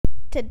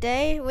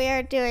Today we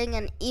are doing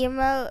an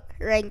emote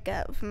rank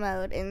up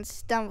mode in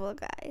Stumble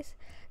Guys.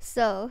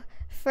 So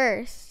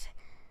first,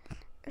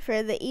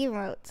 for the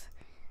emotes,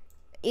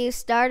 you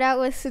start out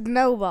with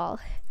Snowball.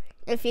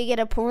 If you get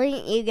a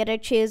point, you get to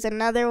choose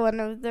another one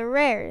of the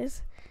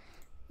rares,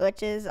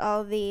 which is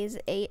all these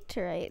 8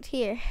 right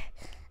here.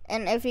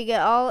 And if you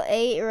get all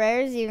 8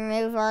 rares, you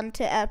move on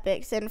to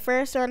epics. And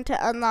first one to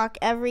unlock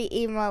every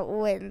emote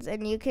wins.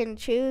 And you can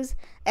choose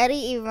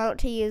any emote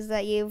to use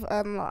that you've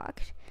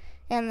unlocked.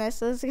 And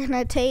this is going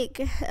to take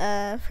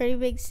a pretty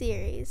big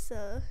series.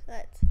 So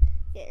let's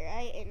get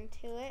right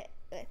into it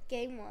with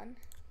game 1.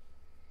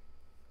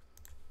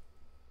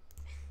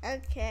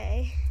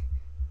 Okay.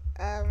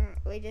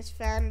 We just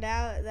found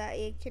out that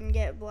you can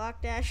get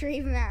Block Dash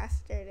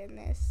remastered in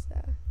this.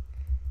 So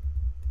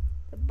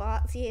the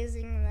bot's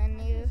using the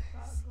new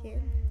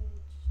skin.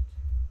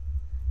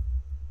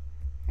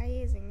 I'm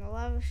using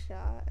Love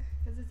Shot.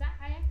 Because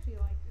I actually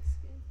like this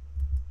skin.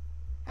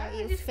 Oh,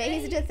 you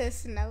phased with a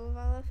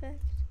snowball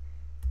effect?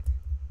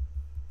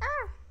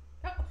 Ah!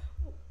 Oh.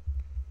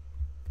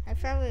 I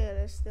probably would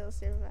have still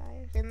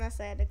survived, unless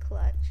I had a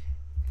clutch.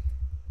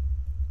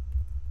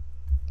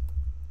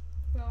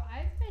 Well,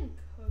 I've been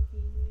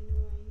cooking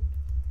annoying.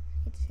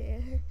 Me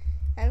too.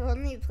 I've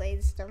only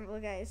played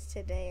Stumble Guys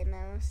today, and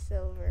I'm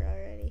silver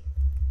already.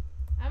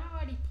 I'm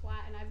already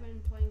plat, and I've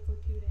been playing for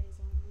 2 days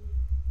only.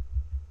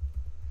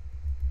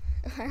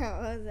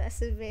 What was that,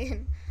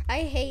 Sabine?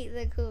 I hate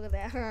the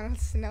cooldown on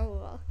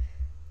Snowball.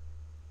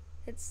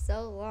 It's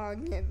so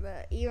long, and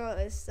the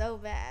emote is so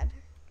bad.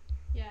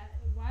 Yeah,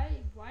 why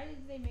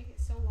did they make it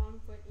so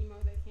long for an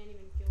emo that can't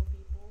even kill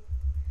people?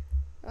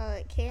 Well,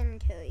 it can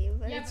kill you,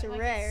 but yeah, it's but, like,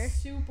 rare. It's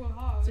super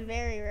hard. It's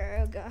very rare.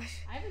 Oh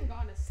gosh. I haven't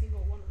gotten a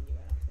single one on you,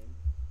 I don't think.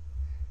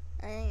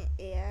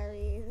 Yeah,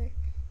 me either.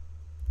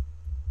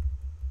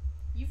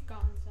 You've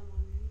gotten some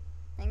on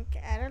me.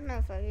 I don't know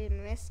if I've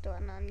even missed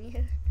one on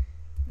you.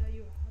 No,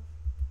 you have.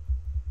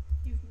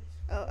 You've missed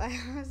one. Oh, I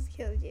almost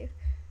killed you.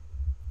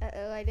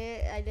 Uh-oh, I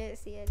did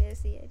see.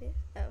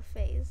 Oh,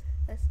 phase.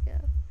 Let's go.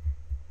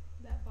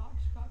 That bot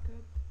just got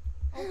cooked.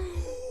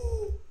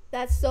 Oh.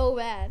 That's so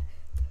bad.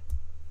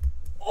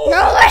 Oh.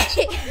 No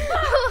way!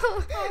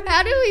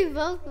 How do we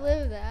both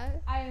live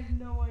that? I have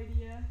no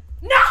idea.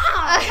 No!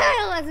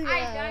 Let's go.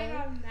 I died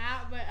on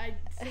that, but I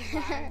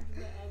survived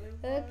the other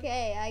one.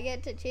 Okay, I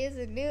get to choose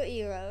a new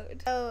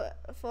emote. So,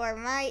 for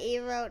my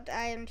emote,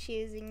 I am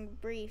choosing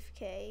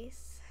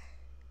Briefcase.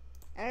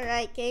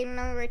 Alright, game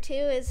number 2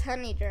 is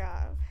Honey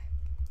Drop.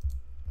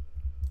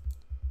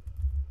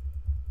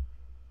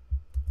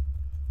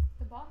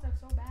 The bots are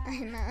so bad. I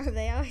know,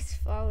 they always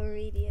fall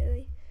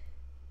immediately.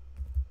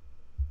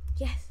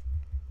 Yes.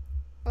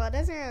 Well, it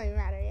doesn't really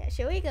matter yet.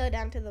 Should we go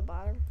down to the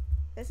bottom?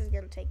 This is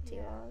going to take too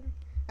long.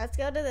 Let's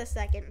go to the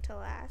second to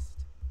last.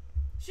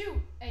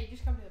 Shoot! Hey,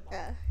 just come to the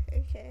bottom.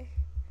 Okay.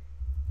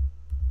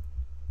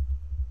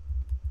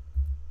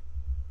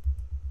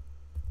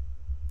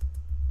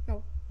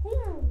 No.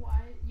 Ooh,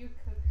 why you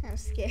cooked? I'm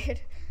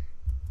scared.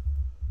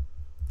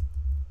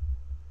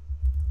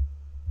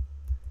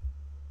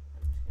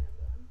 I'm just gonna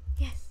go.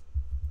 Yes.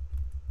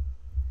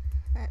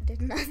 That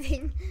did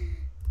nothing.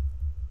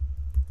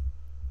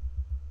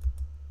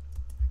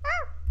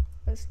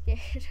 I'm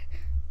scared.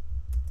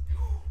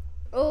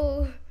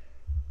 Oh.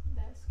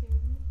 That scared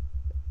me.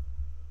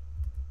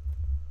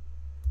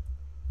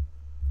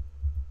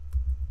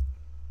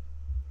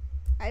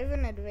 I have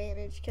an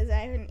advantage because I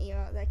have an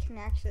emote that can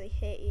actually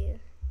hit you.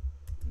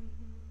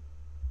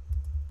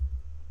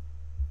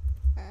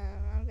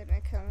 I'm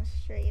gonna come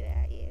straight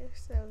at you,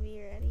 so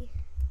be ready.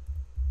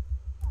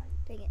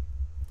 Dang it.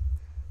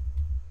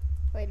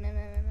 Wait, no,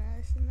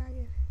 this is not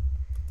good.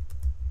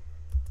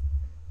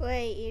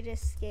 Wait, you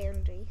just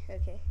scammed me.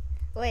 Okay.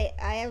 Wait,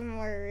 I have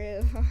more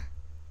room.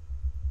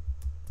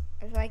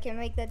 If I can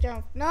make that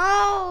jump.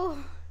 No!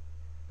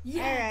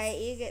 Yes! Alright,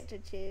 you get to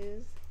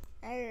choose.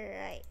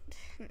 Alright.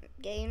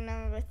 Game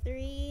number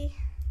 3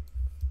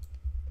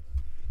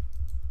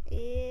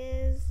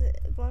 is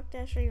Block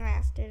Dash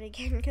Remastered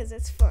again because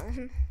it's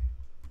fun.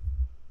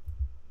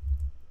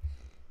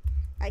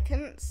 I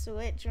couldn't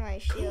switch my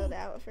shield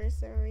out for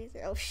some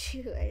reason. Oh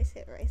shoot, I just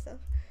hit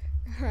myself.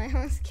 I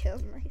almost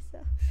killed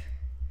myself.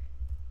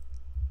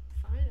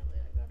 Finally, I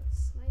got a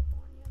snipe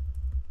on you.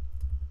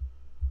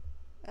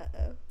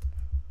 Uh-oh.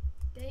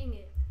 Dang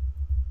it.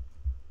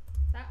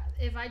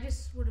 If I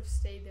just would have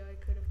stayed there, I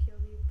could have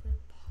killed you.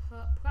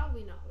 But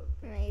probably not.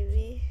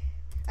 Maybe.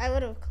 I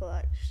would have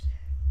clutched.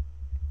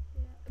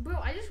 Yeah. Bro,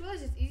 I just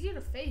realized it's easier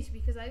to face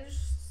because I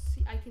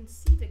can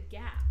see the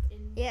gap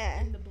in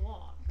the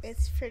block.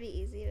 It's pretty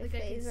easy to like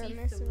phase I can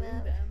on see this through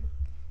map. them.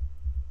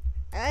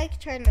 I like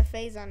trying to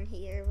phase on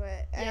here,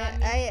 but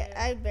Yeah,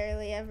 I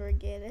barely ever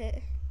get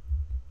it.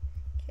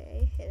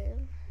 Okay, hit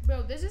him.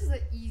 Bro, this is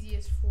the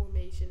easiest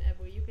formation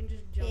ever. You can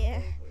just jump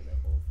over the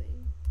whole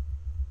thing.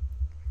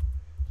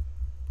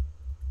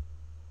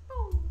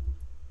 Oh.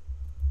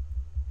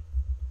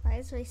 Why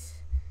is my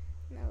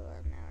no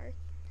now working?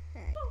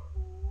 Alright.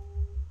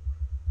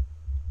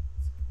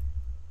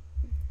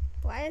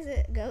 Why does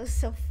it go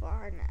so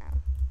far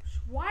now?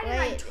 Why did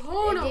I Wait, turn did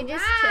around? you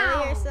just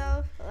kill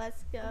yourself?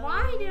 Let's go.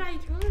 Why did I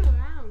turn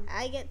around?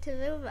 I get to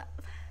move up.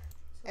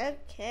 So, like,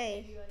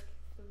 Okay. maybe like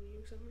 3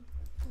 or something.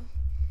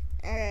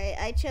 Alright,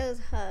 I chose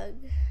hug.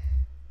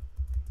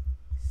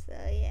 So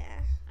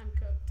yeah. I'm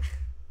cooked.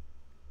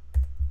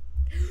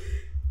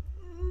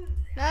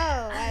 No,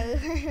 I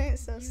went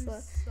so You slow.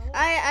 so-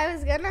 I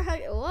was gonna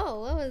hug.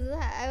 Whoa, what was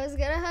that? I was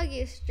gonna hug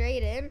you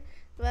straight in,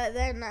 but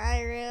then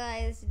I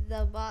realized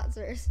the bots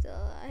were still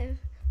alive.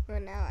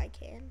 But now I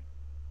can.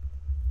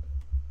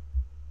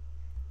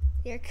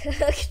 You're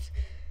cooked.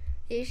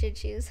 You should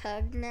choose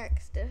hug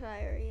next if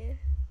I were you.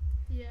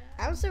 Yeah.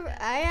 I'm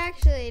surprised. I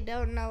actually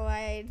don't know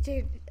why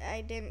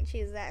I didn't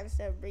choose that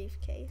instead of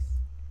briefcase.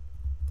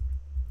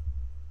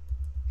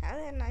 How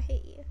did I not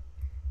hit you?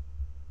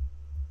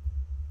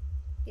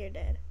 You're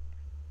dead.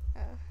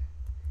 Oh.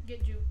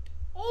 Get juked.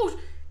 Oh!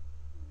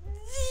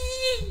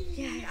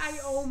 Yes. I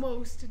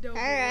almost don't.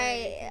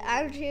 Alright,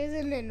 I'm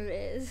choosing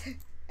Invis.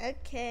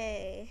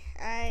 Okay,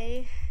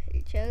 I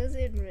chose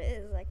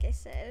Invis, like I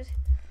said.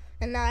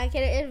 And now I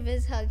can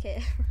Invis hug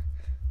him.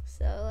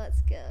 So let's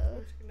I'm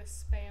go. just gonna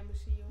spam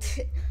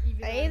shield.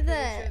 Even I though need I'm pretty the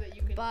sure that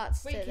you can.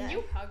 bots Wait, to can that.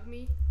 you hug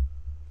me?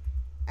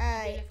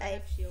 I if I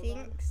have shield think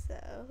on?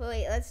 so.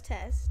 Wait, let's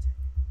test.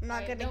 I'm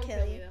not Alright, gonna don't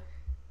kill me, you.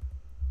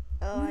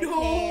 though. Oh,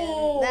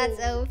 No! I can.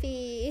 That's OP.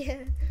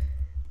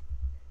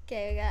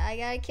 Okay, I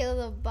gotta kill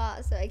the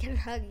bot so I can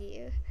hug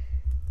you.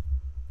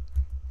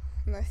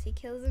 Unless he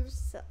kills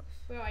himself.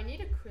 Bro, I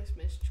need a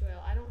Christmas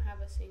trail. I don't have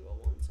a single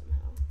one somehow.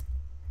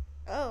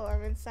 Oh,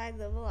 I'm inside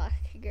the block.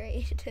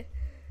 Great.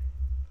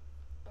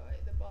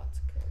 Alright, the bot's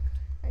cooked.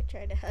 I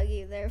tried to hug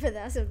you there, but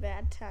that was a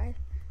bad time.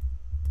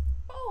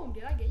 Boom!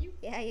 Did I get you?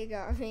 Yeah, you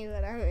got me,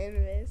 but I'm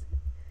invis.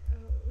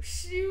 Oh,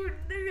 shoot!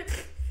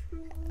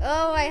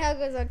 Oh, my hug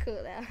was on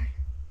cooldown.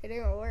 It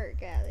didn't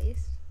work, at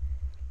least.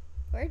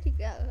 Where'd you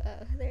go?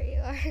 Oh, there you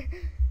are.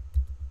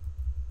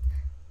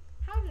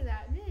 How did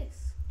that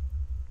miss?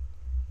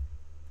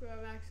 Bro,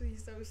 I'm actually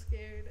so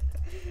scared.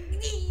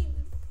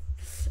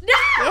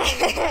 No!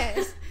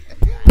 Yes!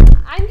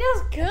 I'm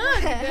just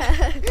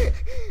good.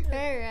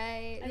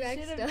 Alright, I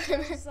next should have one.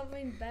 chosen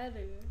something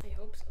better. I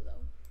hope so,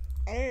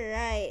 though.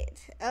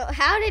 Alright. Oh,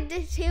 how did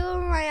the two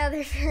of my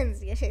other friends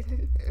get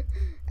in?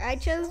 I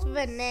chose So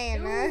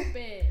banana.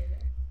 Stupid.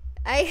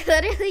 I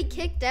literally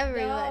kicked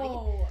everybody.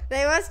 No.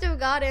 They must have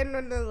got in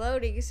when the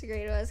loading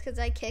screen was because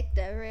I kicked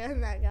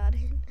everyone that got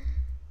in.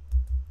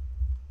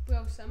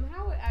 Bro,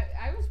 somehow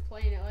I was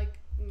playing at like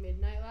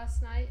midnight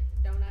last night.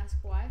 Don't ask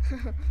why.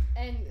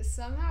 And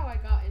somehow I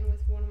got in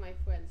with one of my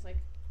friends. Like,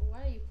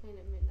 why are you playing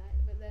at midnight?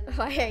 But then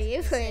Why are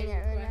you the playing same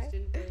at midnight?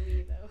 question for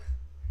me though.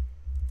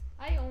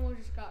 I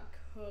almost got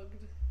cooked.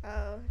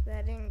 Oh,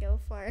 that didn't go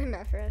far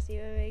enough for us.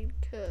 You were being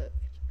cooked.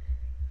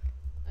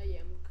 I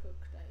am cooked.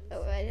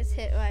 Oh, I just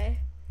hit my...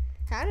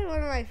 How did one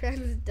of my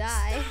friends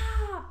die?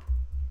 Stop!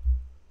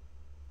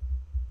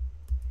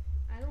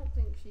 I don't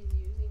think she's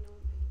using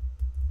only.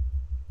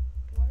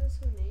 What is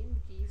her name?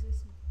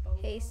 Jesus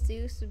Bobo?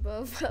 Jesus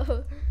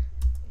Bobo.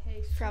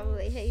 Jesus.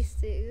 Probably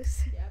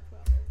Jesus. Yeah,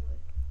 probably.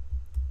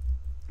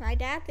 My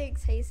dad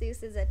thinks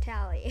Jesus is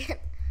Italian.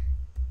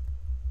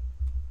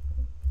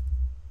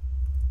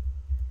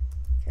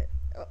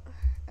 Oh,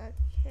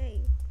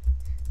 okay.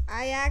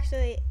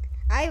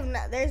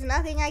 There's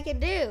nothing I can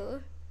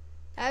do.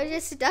 I was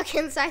just stuck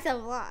inside the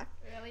block.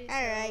 Really?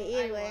 Alright, you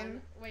I win.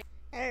 won. Wait,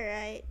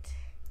 Alright.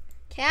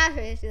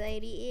 Catfish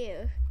lady,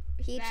 ew.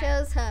 He That-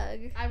 chose hug.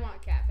 I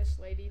want Catfish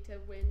Lady to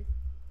win.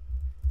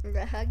 I'm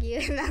gonna hug you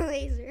in that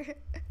laser.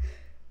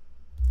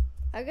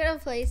 I'm gonna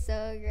play so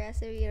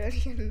aggressive you don't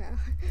even know.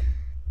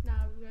 Nah,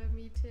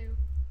 me too.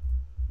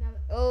 Now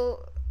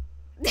Oh.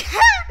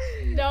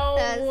 no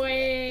That was-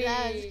 way.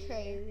 that was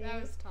crazy.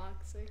 That was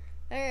toxic.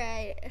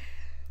 Alright.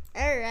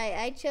 Alright,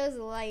 I chose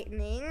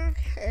lightning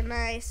and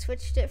I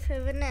switched it for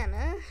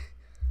banana.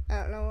 I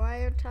don't know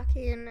why I'm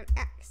talking in an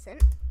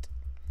accent.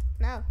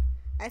 No.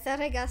 I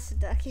thought I got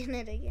stuck in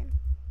it again.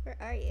 Where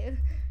are you?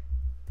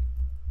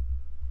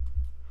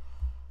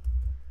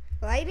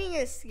 Lightning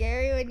is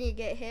scary when you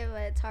get hit,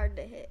 but it's hard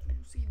to hit.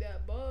 See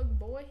that bug,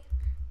 boy?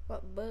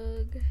 What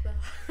bug?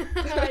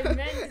 I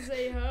meant to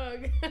say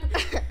hug.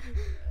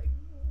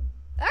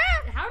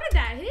 Ah! How did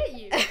that hit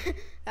you?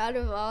 Out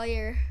of all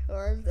your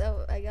ones,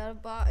 oh, I got a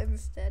bot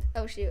instead.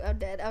 Oh shoot, I'm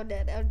dead.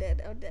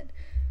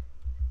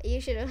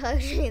 You should have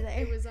hugged me there.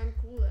 It was on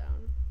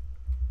cooldown.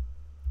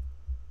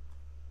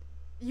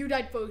 You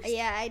died first.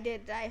 Yeah, I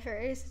did die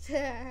first.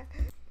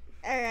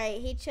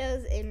 Alright, he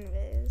chose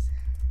Invis.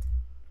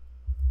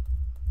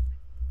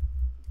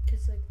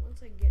 Because, like,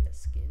 once I get a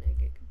skin, I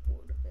get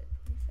bored of it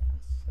pretty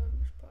fast. So I'm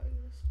just probably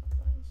going to stop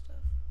buying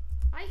stuff.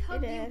 I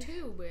hugged you did.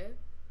 too, bro.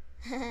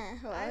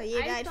 Well, you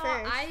died first.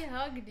 I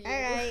hugged you.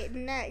 Alright,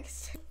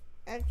 next.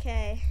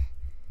 Okay.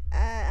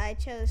 I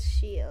chose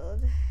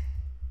shield.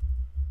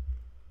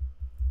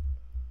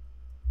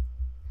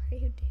 What are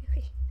you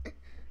doing?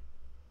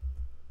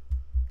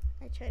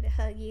 I tried to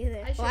hug you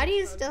there. I Why do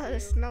you should've still have a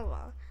hugged you.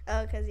 snowball?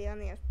 Oh, because you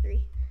only have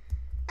 3.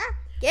 Ah!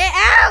 Get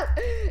out!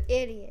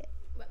 Idiot.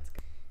 Let's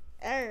go.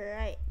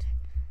 Alright.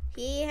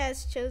 He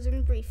has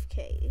chosen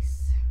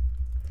briefcase.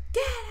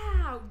 Get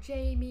out,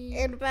 Jamie.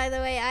 And by the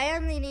way, I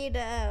only need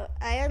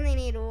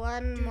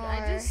one Dude, more.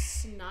 I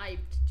just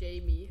sniped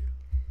Jamie.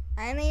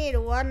 I only need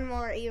one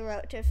more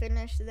emote to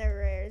finish the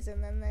rares,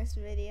 and then this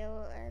video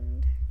will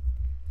end.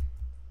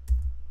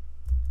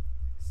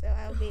 So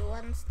I'll be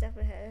one step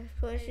ahead.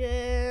 Push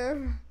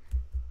him.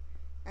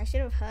 I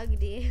should have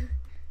hugged you.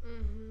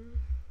 Mm-hmm.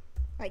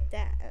 Like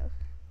that. Oh.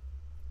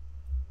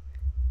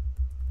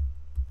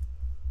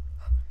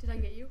 Did I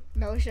get you?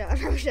 No shot,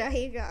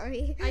 you got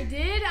me. I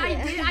did? I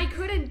Yeah. did. I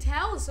couldn't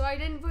tell, so I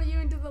didn't put you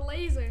into the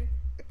laser.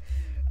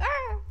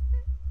 Ah.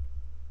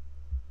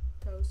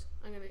 Toes.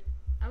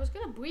 I was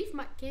gonna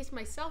briefcase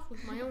myself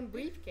with my own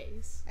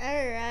briefcase.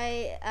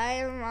 Alright, I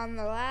am on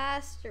the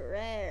last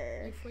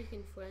rare. You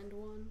freaking friend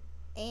one.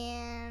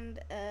 And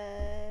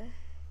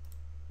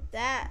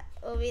that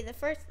will be the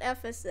first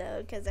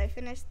episode because I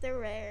finished the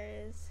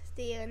rares.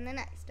 See you in the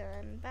next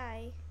one.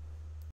 Bye.